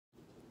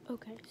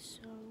Okay,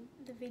 so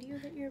the video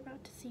that you're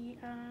about to see,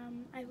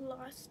 I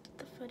lost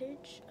the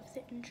footage of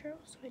the intro,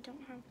 so I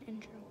don't have an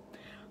intro.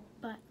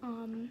 But,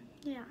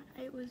 yeah,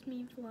 it was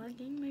me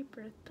vlogging my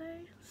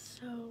birthday,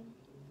 so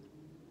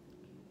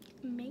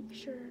make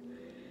sure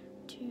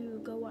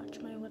to go watch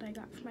my what I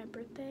got for my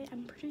birthday.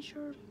 I'm pretty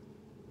sure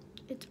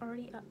it's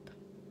already up.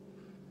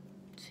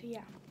 So,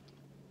 yeah,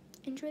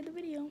 enjoy the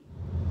video.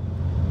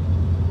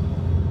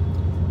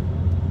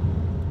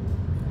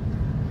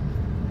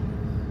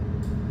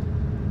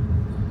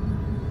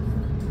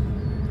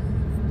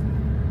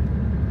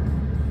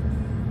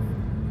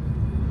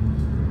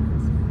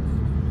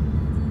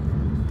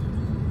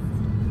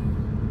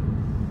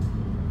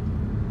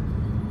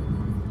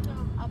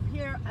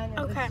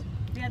 Okay,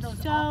 we had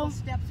those so awful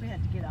steps we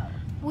had to get out.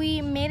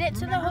 We made it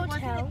to the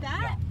hotel,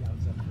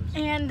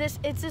 and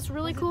it's this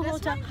really cool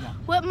hotel.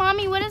 What,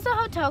 Mommy? What is the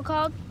hotel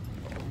called?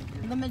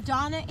 The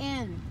Madonna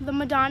Inn. The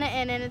Madonna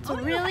Inn, and it's a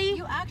really.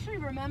 You actually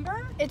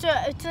remember? It's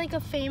like a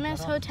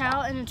famous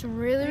hotel, and it's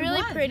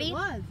really pretty. It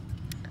was.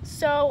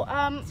 So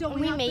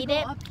we have made to go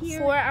it up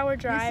here. 4-hour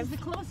drive. This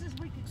is the closest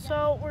we could get.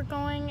 So we're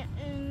going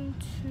in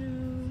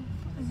to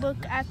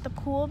look at the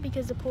pool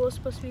because the pool is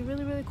supposed to be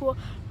really cool.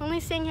 We're only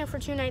staying here for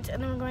 2 nights,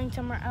 and then we're going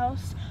somewhere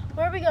else.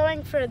 Where are we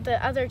going for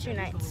the other 2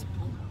 nights?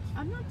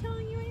 I'm not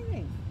telling you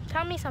anything.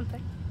 Tell me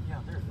something.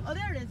 Oh,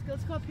 there it is.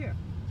 Let's go up here,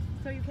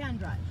 so you can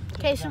drive.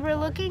 Okay, so we're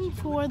looking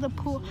for the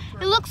pool.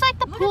 It looks like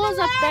the pool is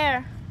up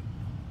there.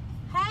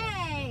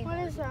 Hey! What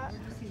is that?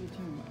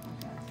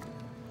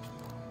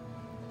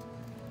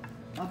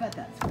 I bet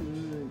that's good.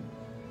 You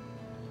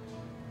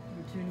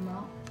tune them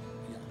out?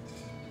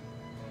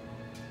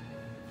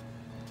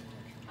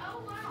 Oh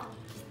wow,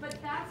 but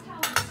that's how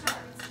it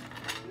starts.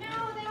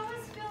 No, they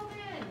always filled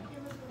in. It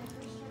was when I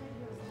first started, it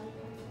was like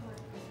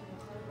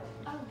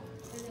oh,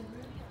 and then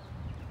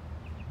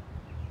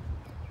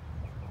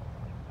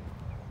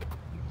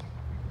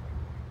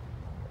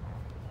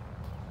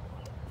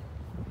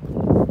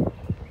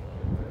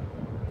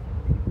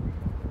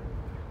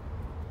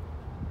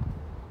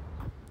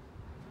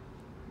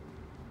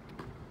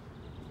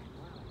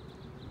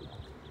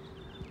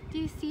Do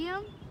you see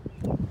him?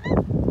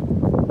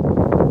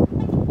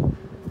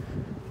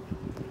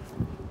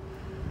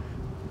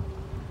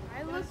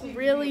 I look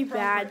really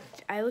bad.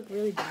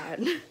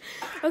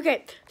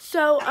 Okay,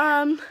 so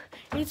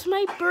it's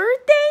my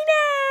birthday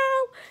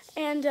now,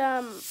 and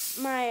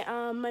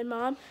my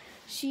mom,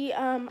 she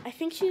I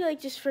think she like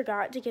just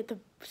forgot to get the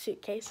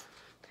suitcase,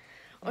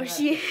 or That's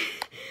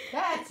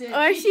it.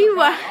 or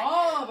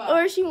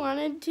she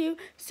wanted to.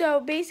 So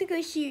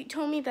basically, she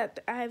told me that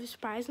I have a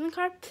surprise in the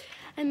car,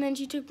 and then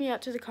she took me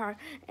out to the car,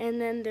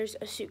 and then there's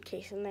a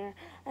suitcase in there,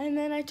 and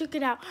then I took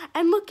it out,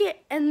 and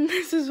and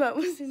this is what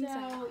was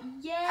inside. So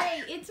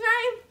yay! It's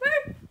my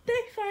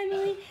birthday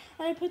finally,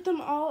 and I put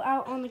them all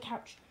out on the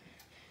couch.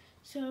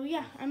 So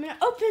yeah, I'm gonna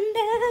open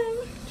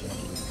them.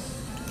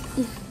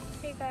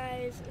 Hey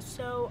guys,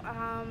 so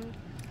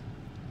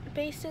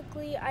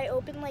basically I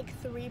opened like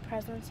 3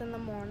 presents in the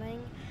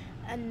morning,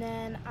 and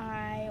then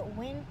I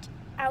went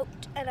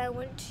out and I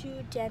went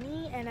to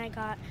Denny and I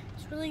got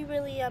this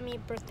really yummy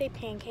birthday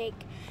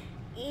pancake,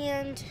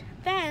 and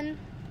then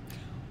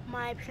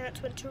my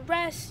parents went to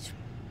rest,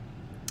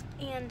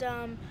 and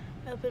I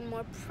opened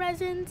more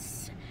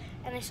presents,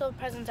 and I still have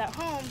presents at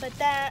home, but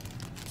that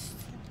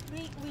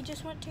we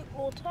just went to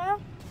Ulta,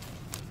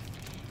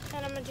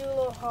 and I'm gonna do a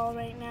little haul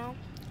right now.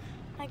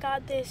 I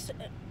got this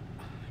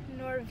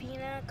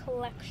Norvina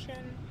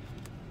collection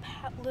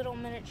little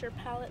miniature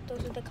palette.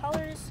 Those are the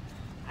colors.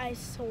 I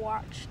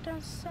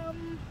swatched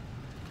some,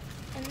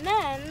 and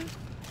then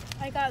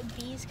I got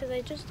these because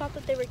I just thought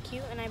that they were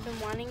cute, and I've been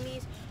wanting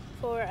these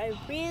for a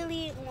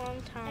really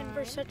long time. And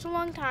for such a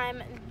long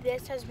time,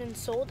 this has been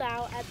sold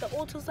out at the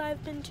Ultas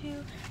I've been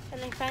to,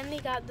 and I finally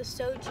got the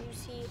So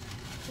Juicy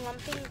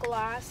Plumping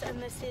Gloss,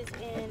 and this is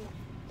in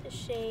the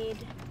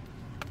shade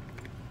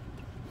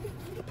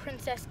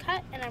Princess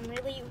Cut, and I'm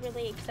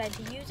really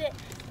excited to use it.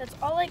 That's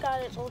all I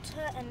got at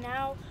Ulta, and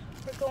now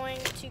we're going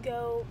to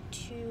go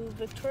to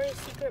Victoria's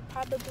Secret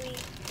probably,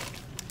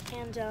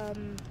 and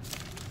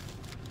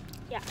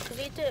yeah,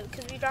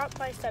 because we dropped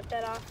my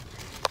stepdad off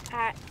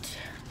at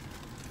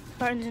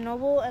Barnes &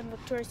 Noble, and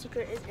Victoria's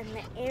Secret is in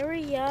the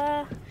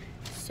area,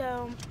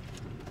 so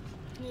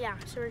yeah,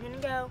 so we're gonna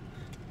go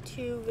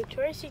to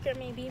Victoria's Secret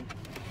maybe.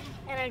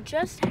 And I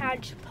just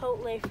had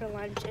Chipotle for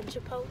lunch, and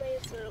Chipotle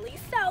is literally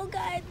so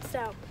good,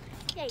 so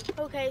yay.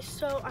 Okay,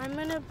 so I'm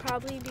gonna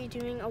probably be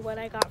doing a what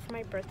I got for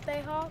my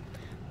birthday haul,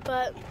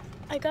 but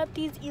I got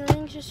these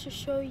earrings just to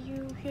show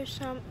you. Here's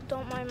some.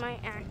 Don't mind my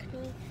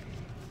acne,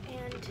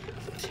 and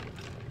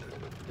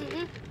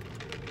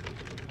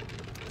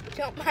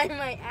don't mind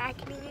my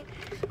acne.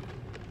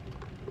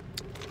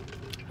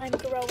 I'm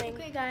growing.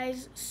 Okay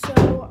guys,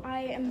 so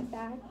I am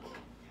back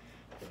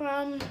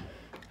from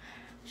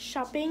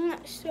shopping.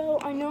 So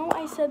I know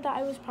I said that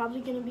I was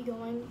probably gonna be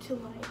going to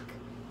like,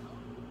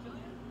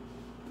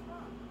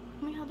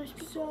 let me yeah, there's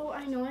people. So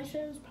I know I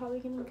said I was probably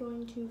gonna go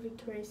into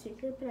Victoria's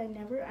Secret, but I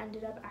never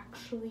ended up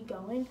actually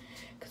going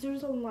because there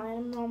was a line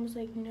and Mom was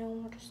like, no,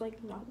 we're just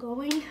like not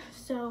going.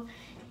 So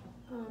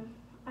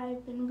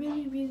I've been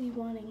really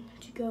wanting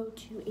to go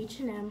to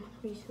H&M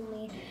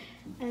recently,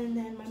 and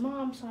then my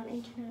mom saw an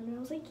H&M and I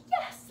was like,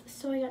 yes!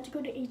 So I got to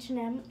go to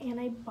H&M and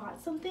I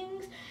bought some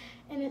things,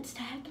 and it's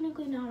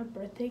technically not a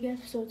birthday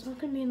gift, so it's not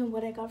gonna be in the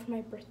what I got for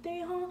my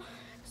birthday haul.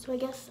 So I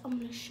guess I'm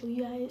gonna show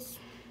you guys.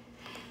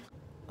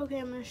 Okay,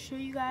 I'm gonna show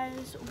you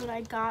guys what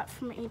I got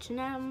from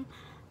H&M.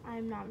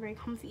 I'm not very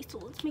comfy, so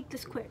let's make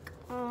this quick.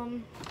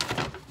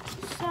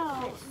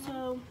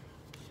 So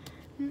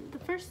the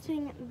first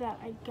thing that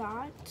I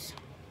got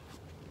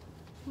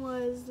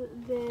was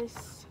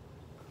this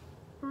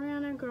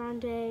Ariana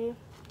Grande.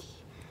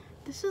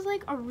 This is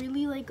like a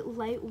really like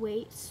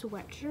lightweight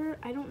sweatshirt.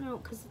 I don't know,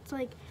 cause it's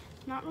like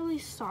not really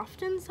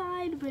soft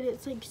inside, but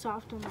it's like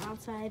soft on the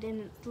outside,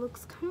 and it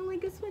looks kind of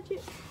like a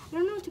sweatshirt. I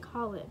don't know what to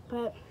call it,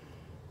 but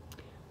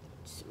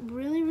it's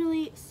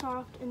really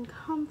soft and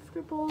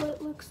comfortable,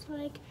 it looks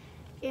like,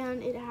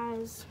 and it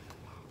has,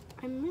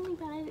 I'm really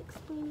bad at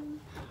explaining,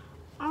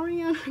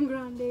 Ariana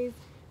Grande's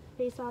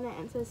face on it,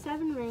 and it says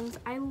 7 Rings.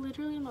 I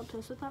literally am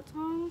obsessed with that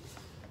song.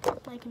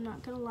 Like, I'm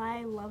not gonna lie,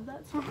 I love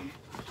that song.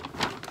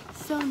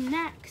 So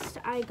next,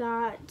 I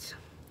got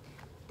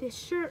this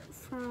shirt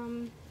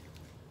from,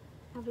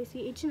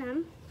 obviously,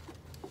 H&M,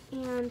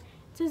 and it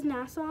says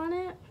NASA on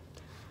it.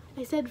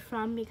 I said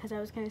from because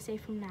I was gonna say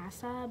from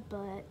NASA,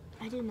 but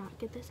I did not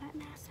get this at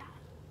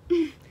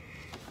NASA.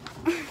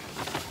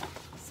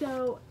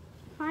 So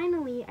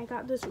finally, I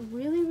got this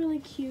really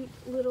cute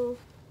little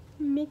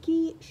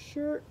Mickey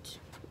shirt,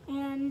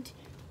 and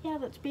yeah,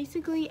 that's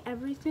basically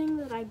everything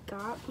that I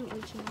got from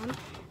H&M.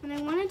 And I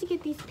wanted to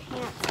get these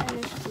pants and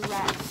this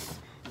dress,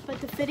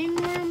 but the fitting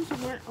rooms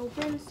weren't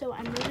open, so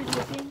I'm really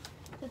hoping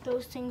that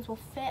those things will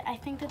fit. I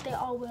think that they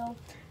all will.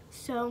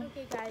 So,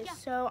 okay guys,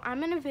 so I'm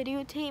gonna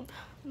videotape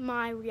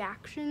my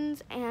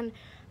reactions and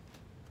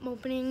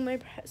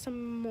opening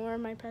some more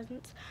of my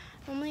presents.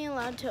 I'm only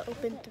allowed to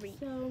open 3.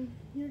 So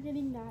you're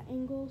getting that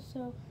angle.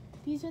 So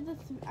these are the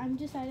I'm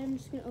just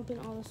gonna open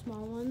all the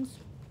small ones.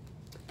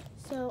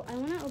 So I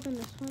wanna open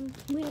this one.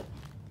 Wait,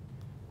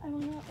 I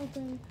wanna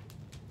open,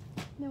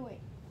 no wait,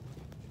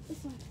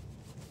 this one.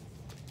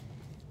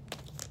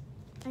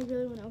 I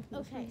really wanna open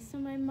this one. So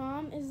my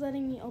mom is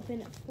letting me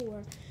open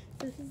 4.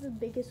 This is the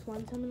biggest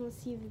one, so I'm gonna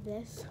save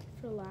this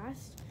for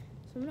last.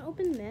 So I'm gonna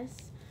open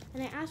this,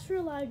 and I asked for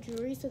a lot of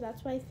jewelry, so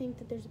that's why I think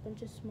that there's a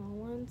bunch of small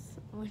ones.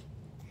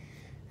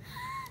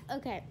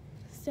 Okay,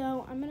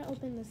 so I'm gonna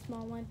open the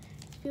small one.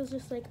 It feels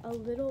just like a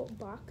little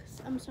box.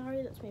 I'm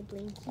sorry, that's my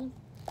blankie.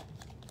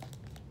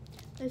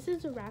 This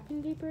is a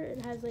wrapping paper.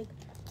 It has like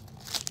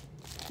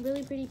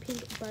really pretty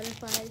pink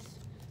butterflies.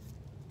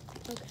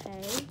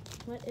 Okay,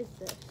 what is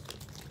this?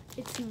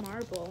 It's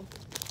marble.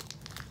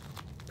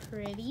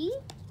 Pretty.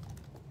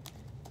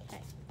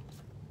 Okay.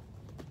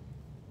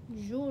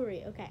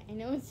 Jewelry. Okay, I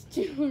know it's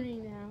jewelry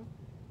now.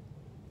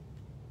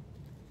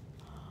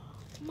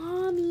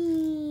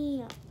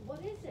 Mommy! What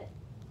is it?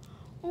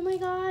 Oh my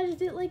god,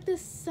 is it like the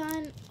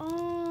sun?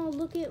 Oh,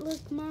 look,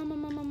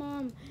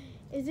 Mom.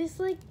 Is this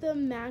like the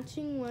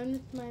matching one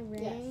with my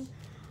ring?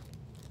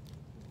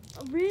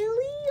 Yes.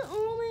 Really?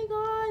 Oh my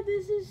god,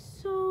 this is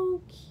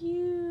so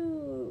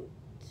cute.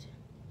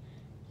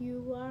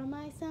 You are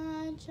my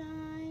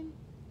sunshine.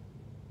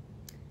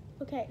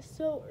 Okay,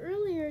 so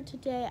earlier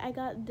today I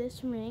got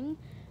this ring,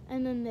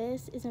 and then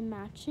this is a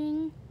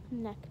matching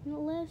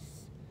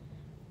necklace.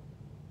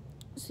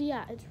 So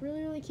yeah, it's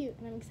really cute,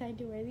 and I'm excited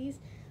to wear these.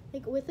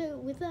 Like with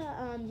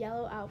a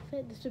yellow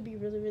outfit, this would be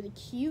really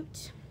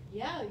cute.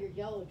 Yeah, your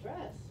yellow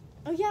dress.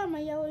 Oh yeah, my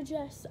yellow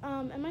dress.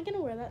 Am I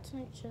gonna wear that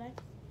tonight? Should I?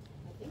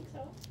 I think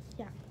so.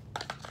 Yeah.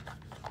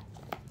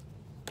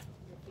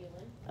 You're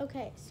feeling?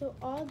 Okay, so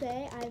all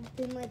day I've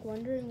been like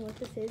wondering what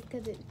this is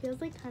because it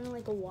feels like kind of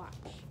like a watch.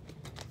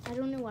 I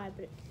don't know why,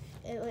 but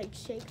it like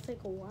shakes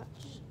like a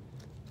watch.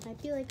 Might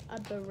be like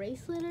a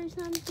bracelet or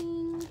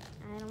something.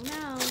 I don't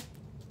know.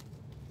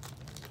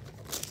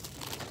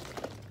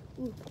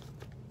 Ooh.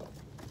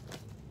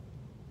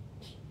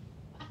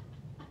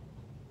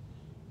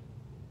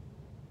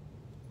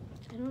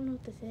 I don't know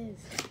what this is.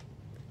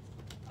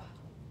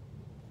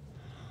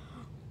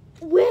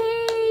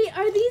 Wait,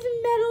 are these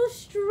metal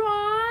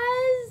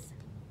straws?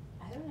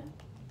 I don't know.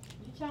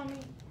 You tell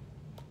me.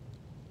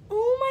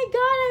 Oh my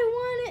god, I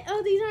want it.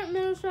 Oh, these aren't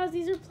metal straws.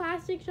 These are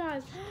plastic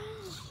straws.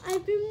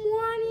 I've been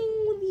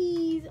wanting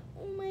these.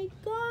 Oh my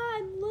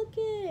god, look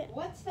it.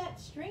 What's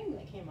that string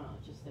that came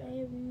out just there? I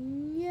have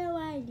no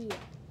idea.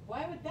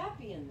 Why would that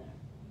be in there?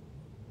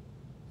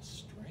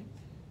 String?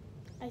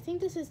 I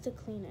think this is to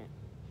clean it.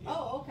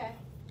 Oh, okay.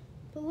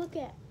 But look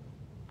at,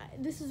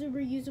 this is a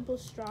reusable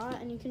straw,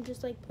 and you can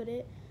just like put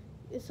it.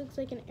 This looks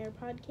like an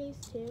AirPod case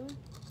too.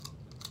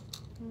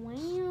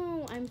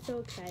 Wow, I'm so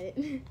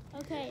excited.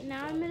 Okay,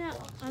 now I'm gonna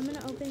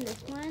open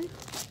this one.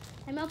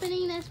 I'm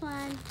opening this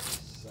one.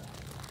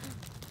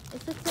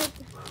 It looks like.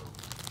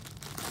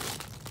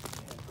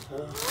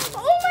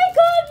 Oh my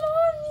god,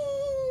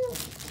 Mommy!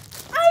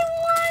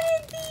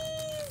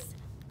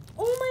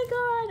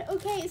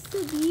 Okay,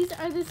 so these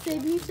are the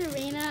Sydney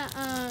Serena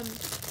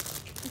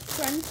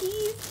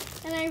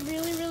scrunchies, and I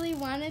really, really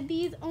wanted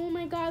these. Oh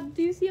my god,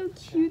 do you see how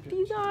cute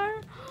these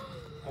are?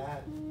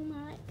 Oh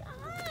my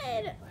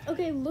god.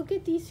 Okay, look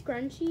at these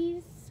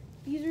scrunchies.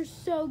 These are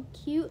so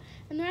cute,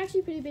 and they're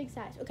actually pretty big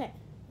size. Okay,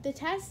 the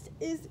test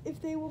is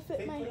if they will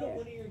fit my Put hair. out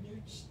one of your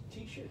new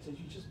t-shirts that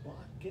you just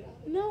bought. Get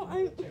out of No, that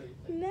military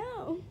thing.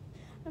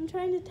 I'm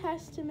trying to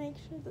test to make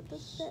sure that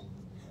this fits.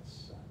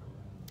 Suck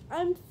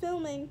around. I'm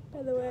filming,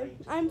 by the way.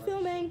 I'm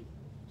filming.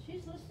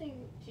 She's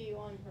listening to you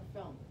on her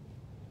film,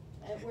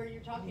 where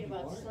you're talking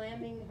about are?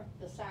 slamming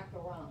the sack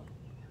around.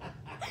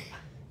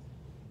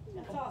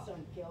 That's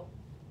awesome, Gil.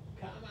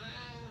 Come on.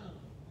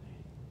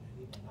 I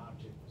need an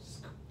object.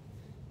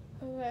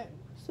 Okay,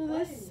 so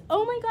this.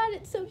 Oh my god,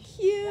 it's so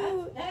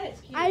cute. That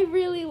is cute. I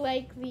really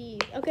like these.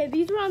 Okay,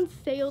 these were on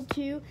sale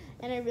too,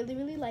 and I really,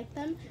 really like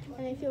them,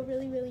 and I feel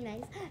really, really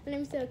nice. And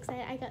I'm so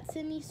excited. I got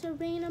Sydney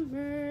Serena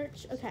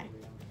merch. Okay,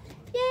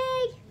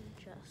 yay!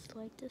 Just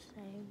like to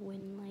say,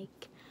 when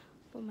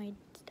what my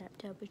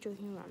stepdad was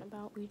joking around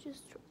about,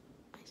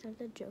 I said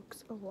the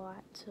jokes a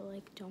lot, so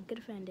don't get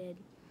offended.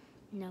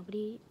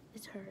 Nobody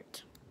is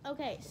hurt.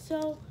 Okay,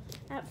 so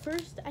at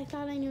first I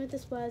thought I knew what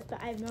this was, but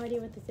I have no idea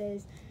what this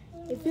is.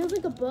 It feels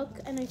like a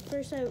book, and at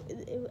first I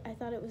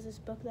thought it was this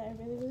book that I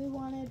really, really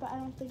wanted, but I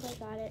don't think I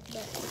got it,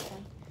 but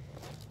okay.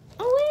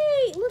 Oh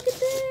wait, look at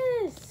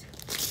this!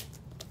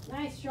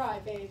 Nice try,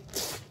 babe.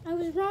 I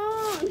was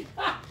wrong.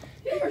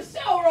 You were so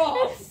wrong.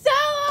 I'm so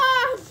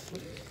off!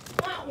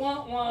 Wah,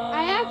 wah, wah.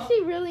 I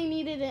actually really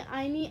needed it.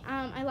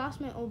 I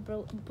lost my old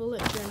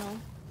bullet journal.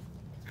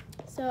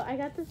 So I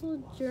got this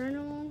little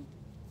journal.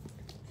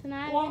 So now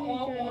I have a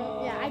new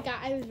journal. Yeah,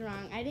 I was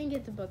wrong. I didn't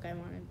get the book I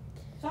wanted.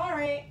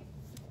 Sorry.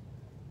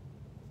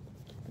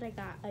 But I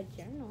got a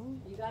journal.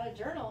 You got a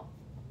journal.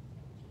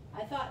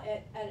 I thought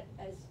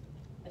as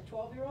a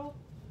 12-year-old,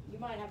 you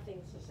might have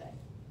things to say.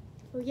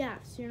 Well, yeah,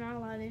 so you're not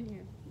allowed in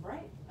here.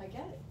 Right, I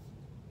get it.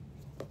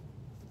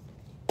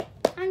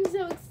 I'm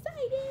so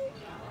excited.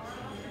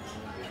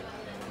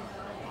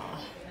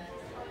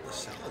 The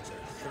salads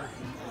are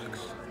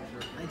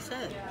 $30. I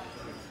said.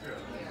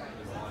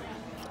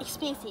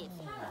 Expensive.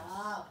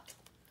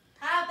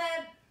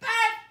 Happy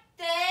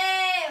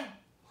birthday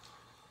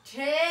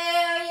to you.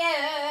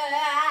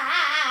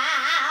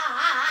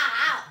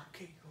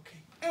 Okay.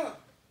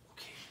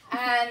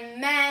 And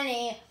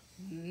many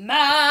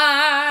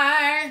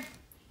more.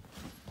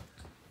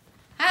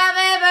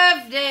 Happy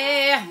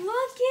birthday.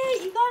 Look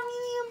it, you got me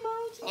the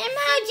emoji.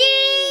 Emoji.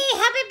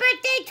 Happy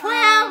birthday,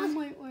 12.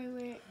 Wait.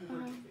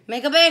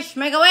 Make a wish,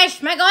 make a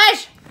wish, make a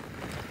wish.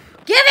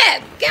 Give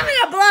it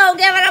a blow,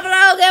 give it a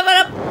blow, give it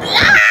a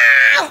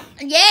blow.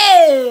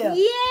 Yeah.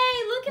 Yay,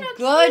 look at how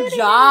Good cute it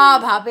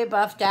job. Happy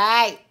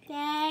birthday. is.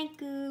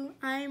 Thank you.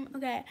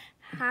 Okay.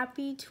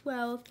 Happy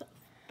 12th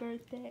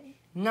birthday.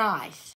 Nice.